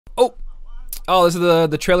Oh, oh, this is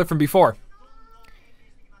the trailer from before.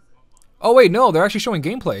 Oh wait, no, they're actually showing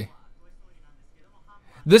gameplay.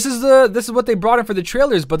 This is what they brought in for the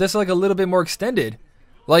trailers, but this is like a little bit more extended.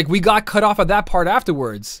 Like we got cut off of that part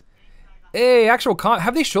afterwards. Hey, actual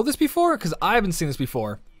have they showed this before? Because I haven't seen this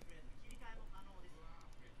before.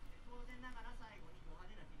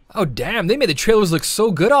 Oh damn, they made the trailers look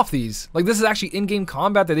so good off these. Like this is actually in-game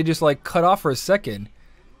combat that they just like cut off for a second.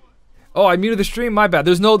 Oh, I muted the stream. My bad.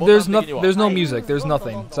 There's no music. There's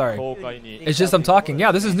nothing. Sorry. It's just I'm talking.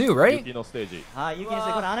 Yeah, this is new, right?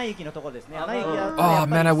 Oh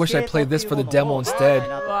man, I wish I played this for the demo instead.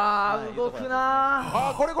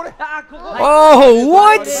 Oh,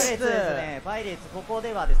 what?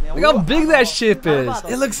 Look how big that ship is.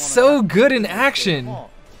 It looks so good in action.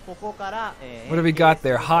 What have we got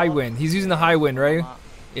there? High wind. He's using the high wind, right?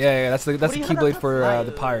 Yeah, that's the keyblade for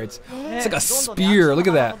the pirates. It's like a spear. Look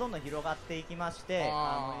at that.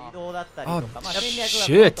 Oh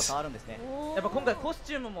shit.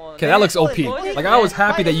 Okay, that looks OP. Like I was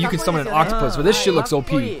happy that you could summon an octopus, but this shit looks OP.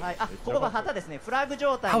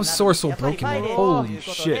 How is Sora so broken, man? Holy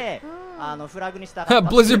shit.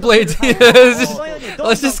 Blizzard blades.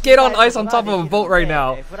 Let's just skate on ice on top of a boat right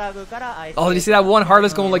now. Oh, did you see that one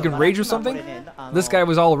Heartless going like in rage or something? This guy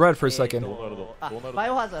was all red for a second.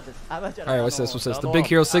 Alright, what's this? What's this? The Big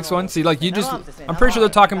Hero 6 one? See, like you just, I'm pretty sure they're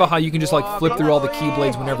talking about how you can just like flip through all the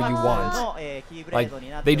keyblades whenever you want. Like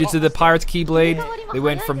they just did the Pirates Keyblade. They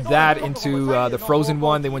went from that into the Frozen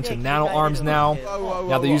one. They went to Nano Arms now.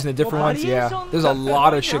 Now they're using the different ones. Yeah, there's a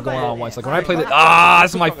lot of shit going on once. Like when I played it,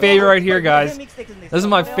 this is my favorite right here, guys. This is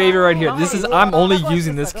my favorite right here. This is, I'm only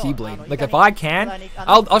using this Keyblade. Like if I can,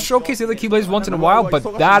 I'll showcase the other Keyblades once in a while,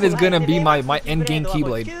 but that is gonna be my end game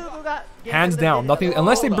Keyblade. Hands down. Nothing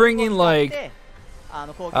unless they bring in like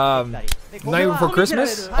Night Before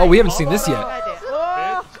Christmas. Oh, we haven't seen this yet.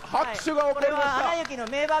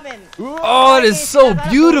 Oh, that is so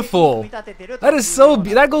beautiful. That is so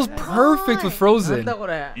that goes perfect with Frozen.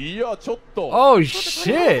 Oh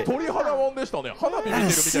shit. That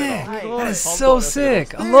is sick. That is so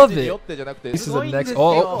sick. I love it. This is the next.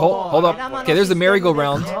 Oh, hold up. Okay, there's the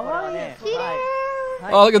merry-go-round.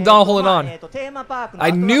 Oh, look at Donald holding on. I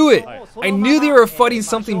knew it. I knew they were fighting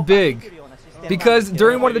something big. Because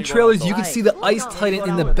during one of the trailers, you could see the Ice Titan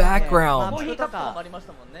in the background.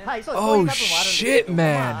 Oh shit,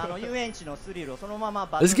 man.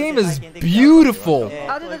 This game is beautiful.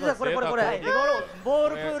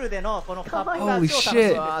 Holy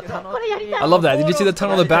shit. I love that. Did you see the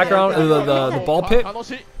tunnel in the background? The ball pit?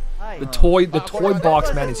 The toy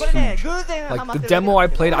box, man, is huge. Like the demo I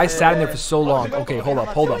played, I sat in there for so long. Okay, hold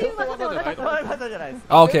up.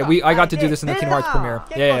 Oh, okay, I got to do this in the Kingdom Hearts premiere.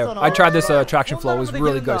 Yeah, I tried this attraction flow. It was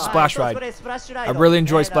really good. Splash ride. I really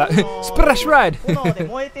enjoy Splash ride.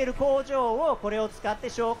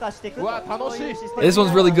 This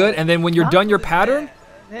one's really good. And then when you're done your pattern,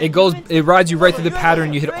 it rides you right through the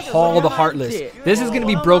pattern. You hit all the Heartless. This is gonna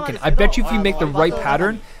be broken. I bet you if you make the right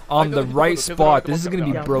pattern on the right spot, this is gonna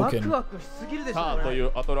be broken.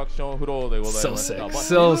 So sick,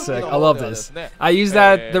 so sick. I love this. I used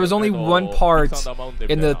that. There was only one part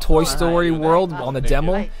in the Toy Story world on the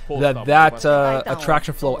demo that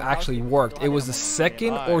attraction flow actually worked. It was the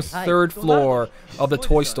second or third floor of the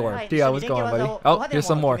toy store. Yeah, what's going on, buddy? Oh, here's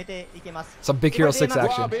some more. Some Big Hero 6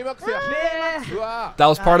 action. That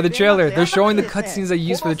was part of the trailer. They're showing the cutscenes they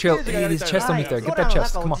used for the trailer. Hey, there's chest underneath there. Get that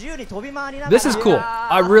chest. Come on. This is cool.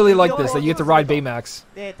 I really like this, that you get to ride Baymax.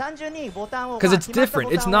 Because it's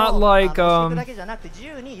different. It's not like,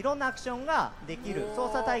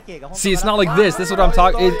 see, it's not like this. This is what I'm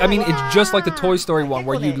talking. I mean, it's just like the Toy Story one,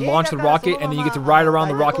 where you launch the rocket and then you get to ride around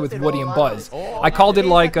the rocket with Woody and Buzz. I called it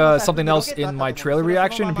like something else in my trailer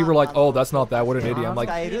reaction, and people were like, "Oh, that's not that. What an idiot!" I'm like,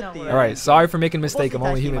 "All right, sorry for making a mistake. I'm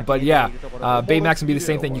only human." But yeah, Baymax can be the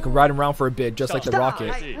same thing. You can ride him around for a bit, just like the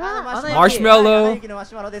rocket. Marshmallow.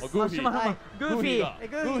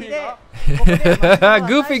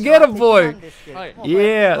 Goofy, get him, boy.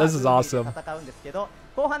 Yeah, this is awesome. You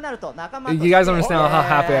guys don't understand how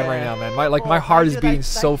happy I am right now, man. My heart is beating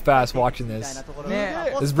so fast watching this.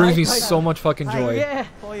 This brings me so much fucking joy.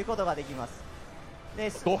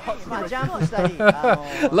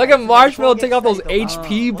 Look at Marshmallow take off those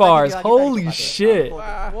HP bars. Holy shit.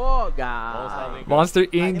 Monster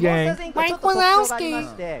Inc. gang. Mike Wazowski.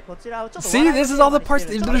 See, this is all the parts.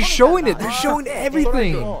 They're showing it. They're showing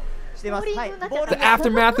everything. The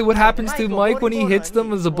aftermath of what happens to Mike when he hits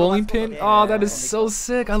them as a bowling pin. Oh, that is so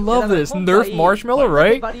sick. I love this. Nerf marshmallow,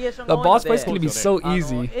 right? The boss fight's gonna be so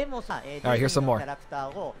easy. Alright, here's some more. And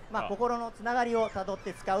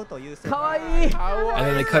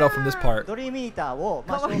then they cut off from this part.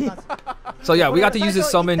 So yeah, we got to use this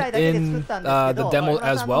summon in the demo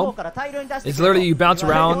as well. It's literally you bounce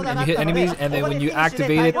around and you hit enemies, and then when you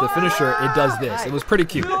activate it, the finisher, it does this. It was pretty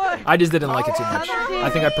cute. I just didn't like it too much. I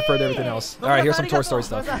think I preferred everything else. Alright, here's some Toy Story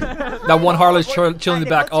stuff. That one Harlow's chilling in the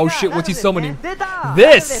back. Oh shit, what's he summoning?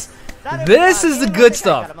 This! This is the good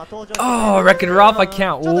stuff. Oh, Wreck-It Ralph, I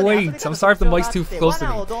can't wait. I'm sorry if the mic's too close to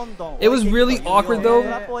me. It was really awkward though.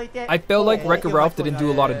 I felt like Wreck-It Ralph didn't do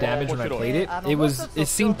a lot of damage when I played it. It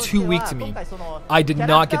seemed too weak to me. I did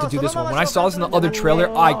not get to do this one. When I saw this in the other trailer,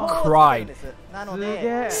 I cried.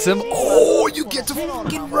 Oh, you get to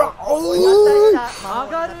fucking rock.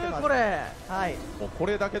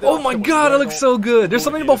 Oh my god, it looks so good. There's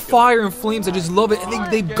something about fire and flames. I just love it.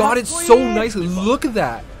 And they got it so nicely. Look at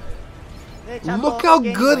that. Look how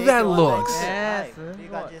good that looks.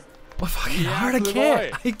 My fucking heart,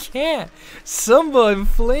 I can't. Samba and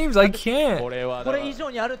flames, I can't.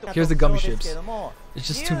 Here's the gummy ships. It's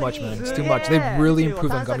just too much, man. It's too much. They've really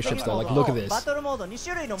improved on gummy ships though. Like, look at this.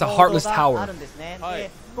 It's a heartless tower.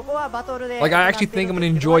 Like, I actually think I'm gonna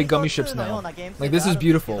enjoy gummy ships now. Like, this is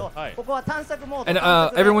beautiful. And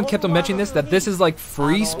everyone kept on mentioning this, that this is like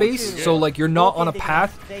free space. So like, you're not on a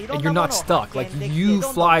path and you're not stuck. Like, you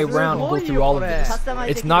fly around and go through all of this.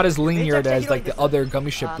 It's not as linear as like the other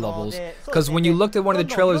gummy ship levels. Because when you looked at one of the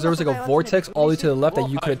trailers, there was like a vortex all the way to the left that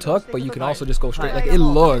you could have took, but you can also just go straight. Like, it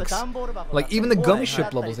looks like even the gummy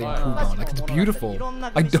ship levels they improved on. Like, it's beautiful.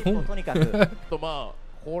 I don't.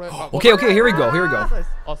 Okay, here we go.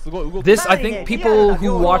 This, I think people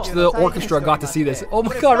who watch the orchestra got to see this. Oh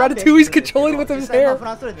my god, Ratatouille's controlling with his hair.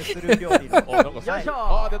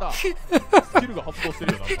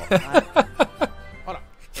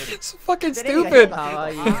 It's fucking stupid.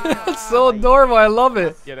 It's so adorable. I love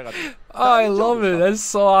it. Oh, I love it. That's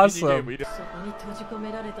so awesome.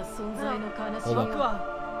 Hold up.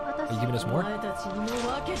 Are you giving us more?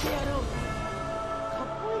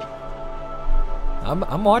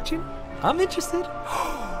 I'm watching. I'm interested.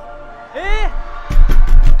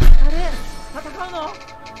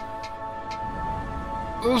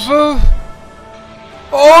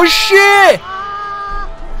 Oh shit!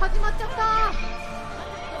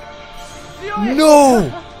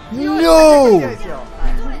 No!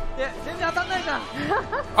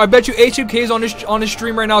 I bet you HMK is on his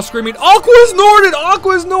stream right now screaming, Aqua is Norded!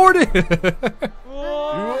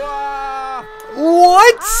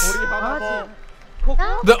 What?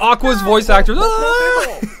 The Aqua's voice actor.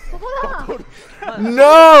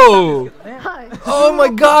 No! Oh my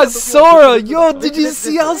god, Sora! Yo, did you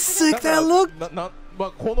see how sick that looked?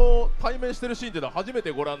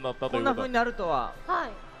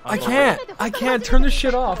 I can't turn this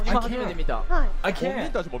shit off. I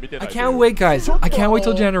can't wait, guys. I can't wait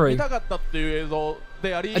till January.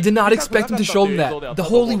 I did not expect them to show them that.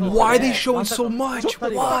 Why are they showing so much?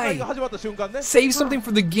 Why? Save something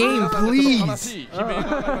for the game, please.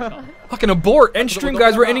 Fucking abort. End stream,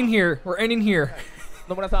 guys. We're ending here.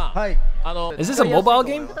 Is this a mobile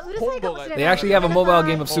game? They actually have a mobile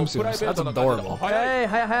game of Tsum Tsums. That's adorable.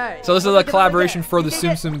 So this is a collaboration for the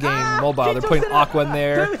Tsum Tsum game mobile. They're putting Aqua in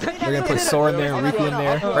there. They're gonna put Sora in there and Riku in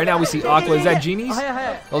there. Right now we see Aqua. Is that genies?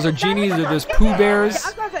 Those are genies. There's Pooh Bears.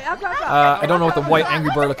 I don't know what the white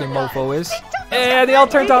Angry Bird looking mofo is. And they all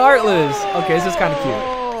turned to Heartless. Okay, this is kind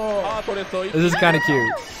of cute.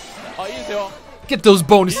 Get those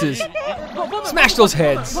bonuses. Smash those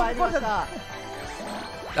heads.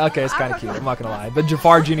 Okay, it's kind of cute. I'm not gonna lie. The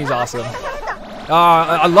Jafar Genie's awesome.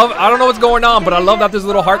 I don't know what's going on, but I love that there's a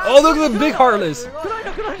little heart. Oh, look at the big Heartless.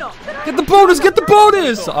 Get the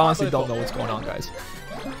bonus! I honestly don't know what's going on, guys.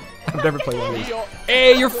 I've never played one of these.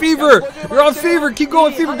 Hey, you're Fever! You're on Fever! Keep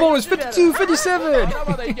going, Fever bonus! 52, 57!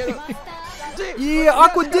 Yeah,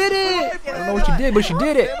 Aqua did it! I don't know what she did, but she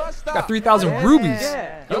did it. She got 3,000 rubies.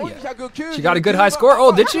 Oh yeah. She got a good high score?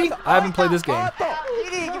 Oh, did she? I haven't played this game.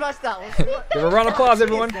 Give her a round of applause,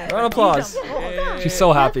 everyone. Round of applause. She's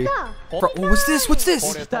so happy. Oh, what's this?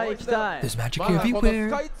 There's magic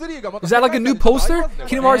everywhere. Is that like a new poster?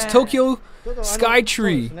 Kingdom Hearts Tokyo Sky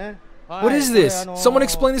Tree. What is this? Someone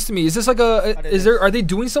explain this to me. Is this like are they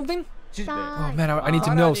doing something? Oh man, I need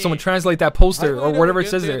to know. Someone translate that poster or whatever it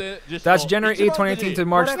says there. That's January 8th, 2018 to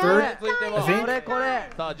March 3rd, I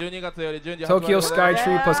think. Tokyo Sky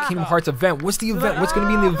Tree plus Kingdom Hearts event. What's the event? What's going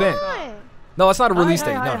to be in the event? No, that's not a release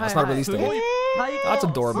date. No, that's not a release date. That's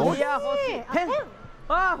adorable.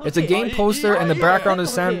 It's a game poster, and the background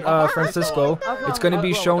is San Francisco. It's going to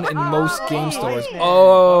be shown in most game stores.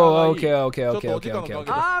 Oh, okay.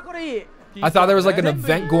 I thought there was like an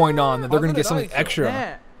event going on, that they're going to get something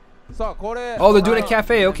extra. Oh, they're doing a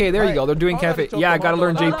cafe. Okay, there you go. They're doing cafe. Yeah, I gotta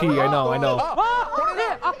learn JP. I know.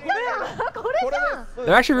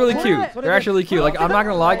 They're actually really cute. Like, I'm not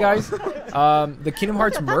gonna lie, guys. The Kingdom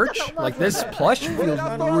Hearts merch, like this plush, feels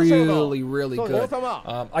really good.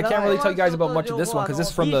 I can't really tell you guys about much of this one because this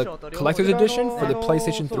is from the collector's edition for the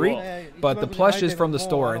PlayStation 3, but the plush is from the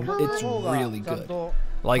store and it's really good.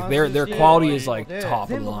 Like their quality is like top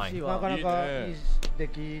of the line.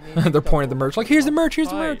 They're pointing at the merch. Like, here's the merch.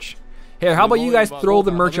 Here, how about you guys throw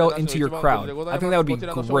the merch out into your crowd? I think that would be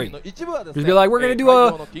great. Just be like, we're gonna do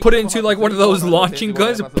put it into like one of those launching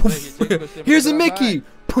guns. Poof. Here's a Mickey.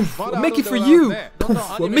 Poof. A Mickey for you.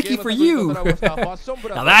 Poof. A Mickey for you.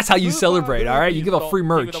 Now that's how you celebrate, all right? You give a free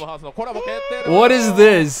merch. What is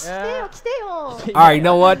this? All right, you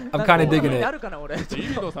know what? I'm kind of digging it. I kind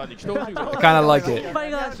of like it.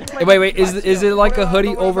 Wait. Is it like a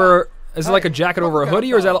hoodie over? Is it like a jacket over a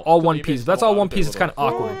hoodie, or is that all one piece? If that's all one piece, it's kind of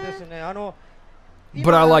awkward.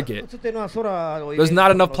 But I like it. There's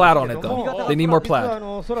not enough plaid on it, though. They need more plaid.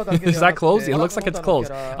 Is that closed? It looks like it's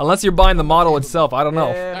closed. Unless you're buying the model itself. I don't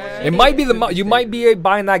know. It might be you might be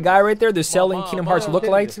buying that guy right there. They're selling Kingdom Hearts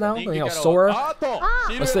lookalikes now. You know, Sora.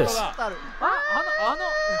 What's this?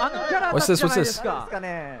 What's this?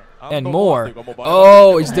 And more.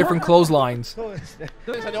 Oh, it's different clotheslines. I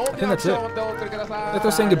think that's it. I think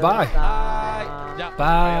they're saying goodbye.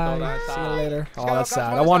 Bye. See you later. Oh, that's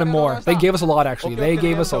sad. I wanted more. They gave us a lot, actually. They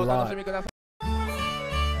gave us a lot.